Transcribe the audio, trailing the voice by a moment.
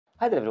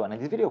Hi there everyone, in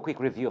this video a quick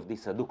review of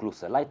this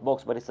Duclus light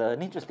box, but it's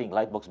an interesting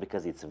light box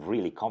because it's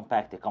really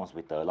compact. It comes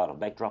with a lot of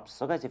backdrops.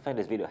 So guys, if you find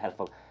this video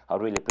helpful, I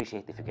would really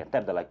appreciate if you can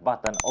tap the like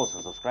button,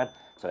 also subscribe.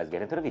 So let's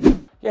get into the video.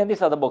 Yeah, and this is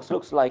how the box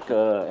looks like,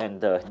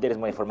 there is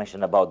more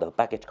information about the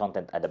package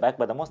content at the back,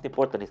 but the most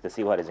important is to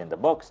see what is in the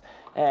box.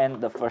 And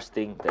the first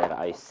thing that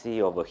I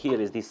see over here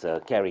is this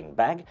carrying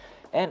bag,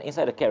 and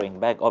inside the carrying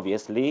bag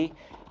obviously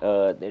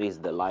there is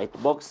the light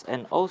box,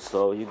 and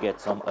also you get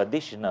some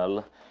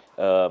additional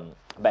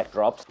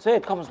backdrops. So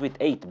it comes with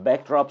 8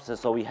 backdrops.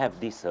 So we have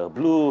this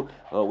blue,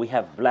 we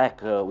have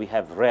black, we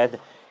have red,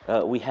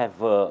 we have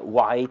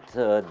white,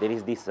 there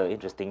is this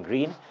interesting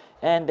green,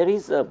 and there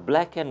is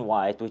black and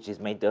white, which is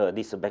made,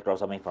 these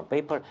backdrops are made from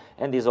paper,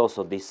 and there's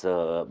also this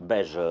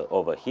beige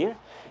over here.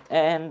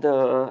 And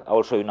I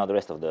will show you now the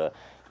rest of the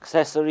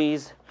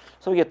accessories.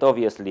 So we get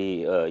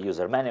obviously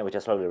user manual, which I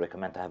strongly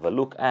recommend to have a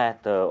look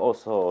at.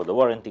 Also the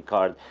warranty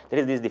card. There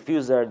is this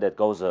diffuser that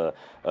goes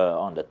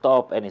on the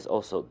top, and it's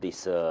also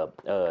this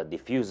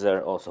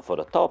diffuser also for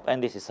the top.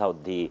 And this is how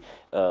the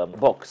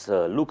box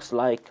looks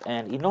like.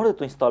 And in order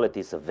to install it,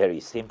 it's very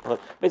simple.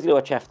 Basically,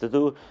 what you have to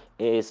do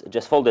is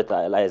just fold it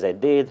as I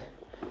did.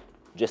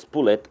 Just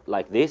pull it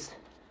like this,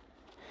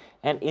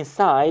 and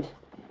inside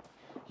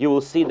you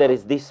will see there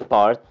is this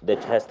part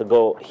that has to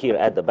go here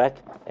at the back,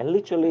 and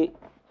literally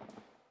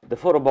the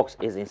photo box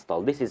is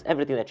installed. This is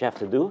everything that you have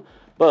to do,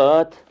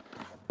 but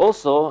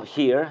also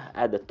here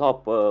at the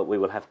top we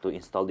will have to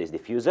install this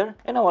diffuser.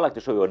 And I would like to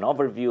show you an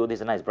overview.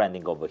 There's a nice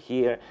branding over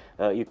here.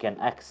 You can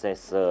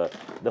access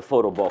the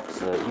photo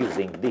box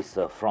using this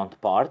front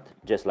part,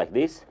 just like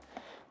this,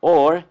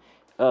 or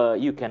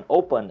you can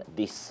open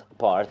this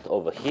part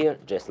over here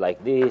just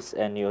like this,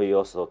 and you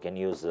also can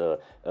use the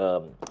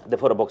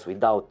photo box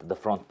without the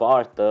front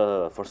part.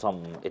 For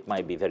some it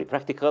might be very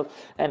practical,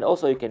 and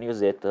also you can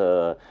use it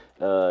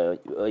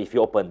if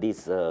you open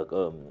this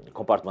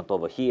compartment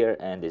over here,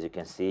 and as you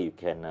can see, you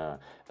can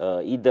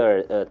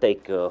either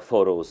take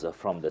photos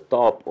from the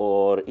top,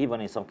 or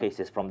even in some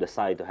cases from the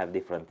side, to have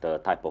different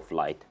type of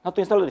light. Now, to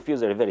install the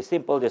diffuser is very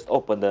simple. Just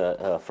open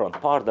the front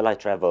part. The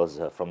light travels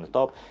from the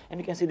top, and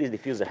you can see this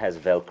diffuser has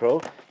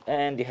Velcro,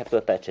 and you have to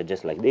attach it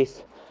just like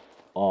this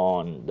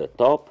on the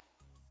top.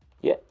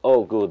 Yeah,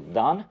 all good,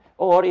 done.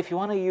 Or if you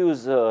want to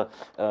use,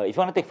 if you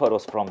want to take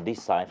photos from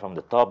this side, from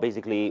the top,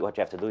 basically what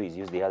you have to do is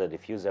use the other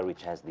diffuser,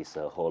 which has this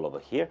hole over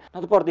here. Now,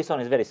 to power this on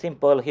is very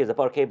simple. Here's the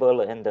power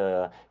cable, and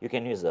you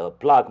can use a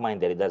plug.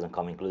 Mind that it doesn't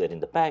come included in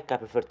the pack. I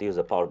prefer to use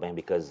a power bank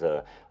because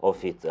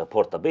of its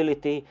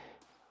portability.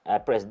 I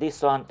press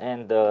this one,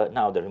 and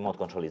now the remote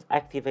control is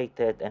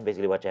activated, and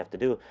basically what you have to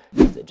do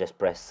is just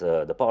press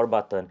the power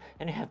button,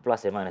 and you have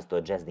plus and minus to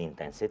adjust the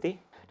intensity.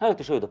 Now I'd like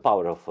to show you the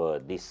power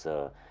of this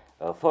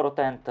photo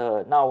tent.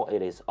 Now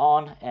it is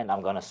on, and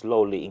I'm gonna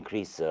slowly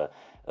increase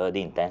the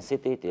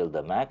intensity till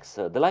the max.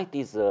 The light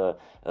is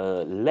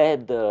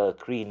LED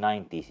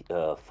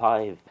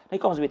 395. It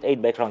comes with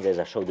 8 backgrounds, as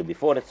I showed you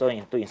before. So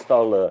to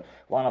install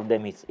one of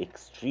them is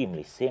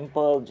extremely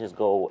simple. Just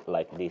go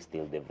like this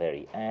till the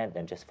very end,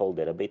 and just fold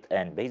it a bit,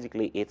 and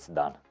basically it's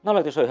done. Now I'd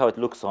like to show you how it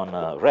looks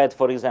on red,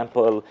 for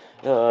example.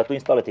 To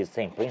install it is the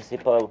same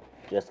principle.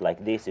 Just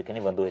like this. You can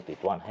even do it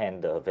with one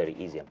hand, very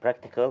easy and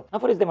practical. Now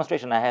for this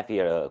demonstration I have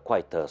here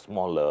quite a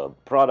small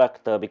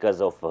product because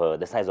of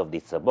the size of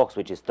this box,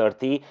 which is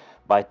 30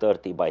 by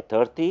 30 by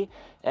 30,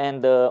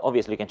 and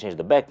obviously you can change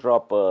the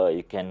backdrop,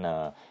 you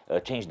can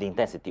change the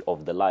intensity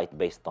of the light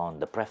based on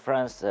the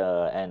preference,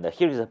 and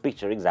here is a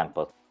picture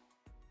example.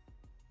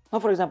 Now,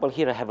 for example,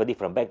 here I have a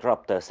different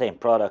backdrop, the same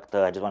product.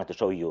 I just wanted to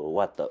show you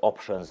what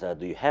options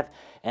do you have,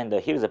 and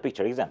here is a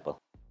picture example.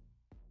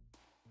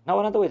 Now,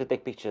 another way to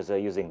take pictures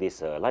using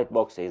this light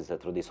box is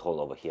through this hole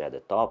over here at the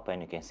top, and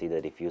you can see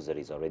the diffuser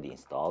is already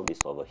installed, this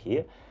over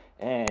here,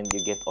 and you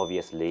get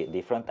obviously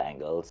different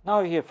angles.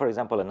 Now here, for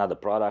example, another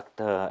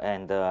product,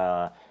 and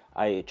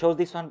I chose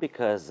this one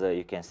because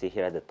you can see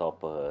here at the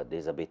top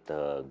there's a bit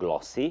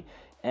glossy,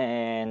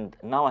 and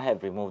now I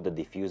have removed the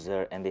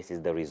diffuser, and this is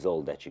the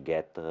result that you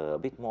get, a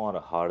bit more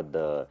hard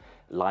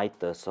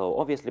light. So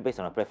obviously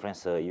based on a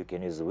preference you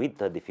can use with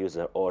the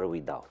diffuser or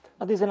without.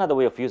 Now this is another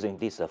way of using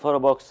this photo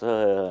box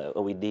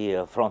with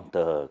the front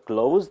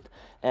closed,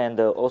 and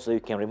also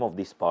you can remove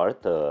this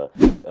part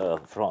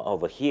from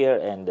over here,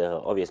 and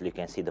obviously you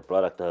can see the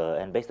product,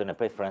 and based on a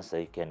preference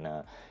you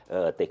can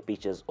take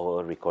pictures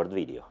or record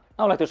video.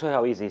 Now I'd like to show you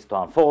how easy it is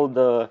to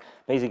unfold.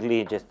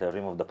 Basically just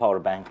remove the power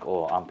bank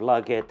or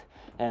unplug it,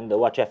 and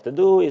what you have to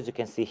do is, you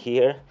can see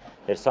here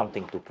there's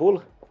something to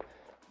pull,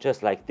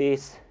 just like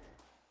this,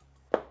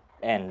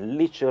 and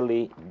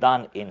literally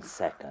done in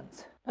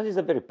seconds. Now, this is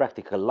a very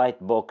practical light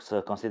box,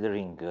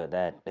 considering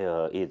that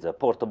it's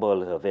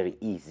portable, very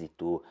easy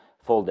to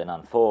fold and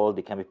unfold.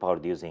 It can be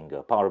powered using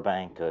a power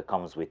bank,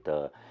 comes with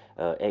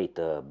 8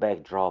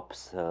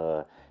 backdrops,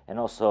 and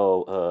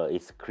also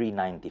it's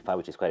 395,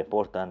 which is quite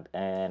important.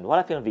 And while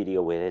I film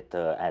video with it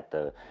at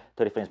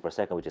 30 frames per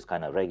second, which is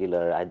kind of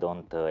regular, I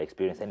don't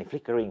experience any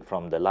flickering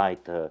from the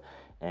light,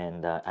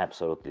 and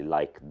absolutely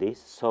like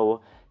this.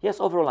 So yes,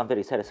 overall I'm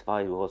very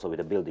satisfied also with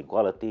the building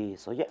quality.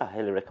 So yeah, I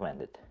highly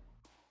recommend it.